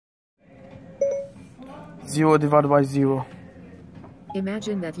0 divided by 0.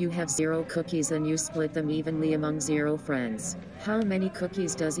 Imagine that you have 0 cookies and you split them evenly among 0 friends. How many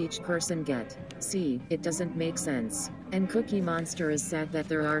cookies does each person get? See, it doesn't make sense. And Cookie Monster is sad that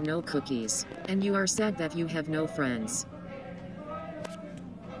there are no cookies. And you are sad that you have no friends.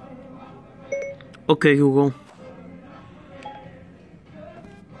 Okay, Google.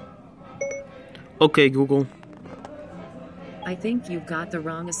 Okay, Google. I think you've got the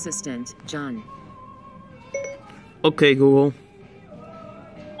wrong assistant, John. Okay, Google.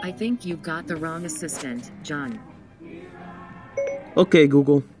 I think you've got the wrong assistant, John. Okay,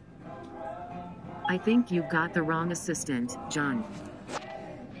 Google. I think you've got the wrong assistant, John.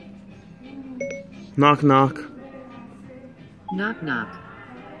 Knock, knock. Knock, knock.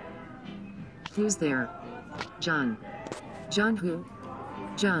 Who's there? John. John who?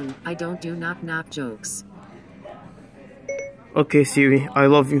 John, I don't do knock knock jokes. Okay, Siri, I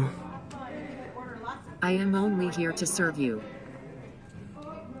love you. I am only here to serve you.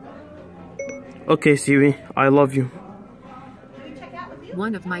 Okay, Siri, I love you.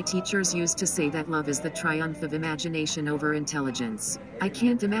 One of my teachers used to say that love is the triumph of imagination over intelligence. I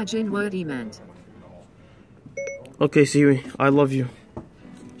can't imagine what he meant. Okay, Siri, I love you.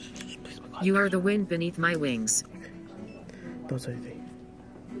 You are the wind beneath my wings. Don't say anything.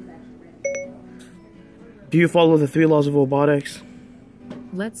 Do you follow the 3 laws of robotics?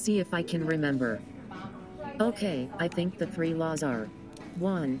 Let's see if I can remember. Okay, I think the 3 laws are: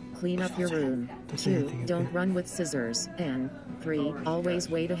 1. Clean up your room. 2. Don't run with scissors. And 3. Always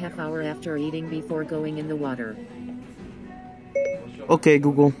wait a half hour after eating before going in the water. Okay,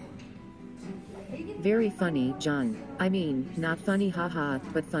 Google. Very funny, John. I mean, not funny haha,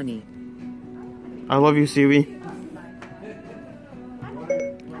 but funny. I love you, Siri.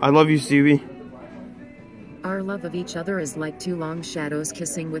 I love you, Siri. Our love of each other is like 2 long shadows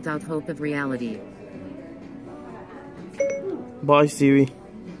kissing without hope of reality. Bye, Siri.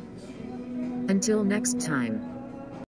 Until next time.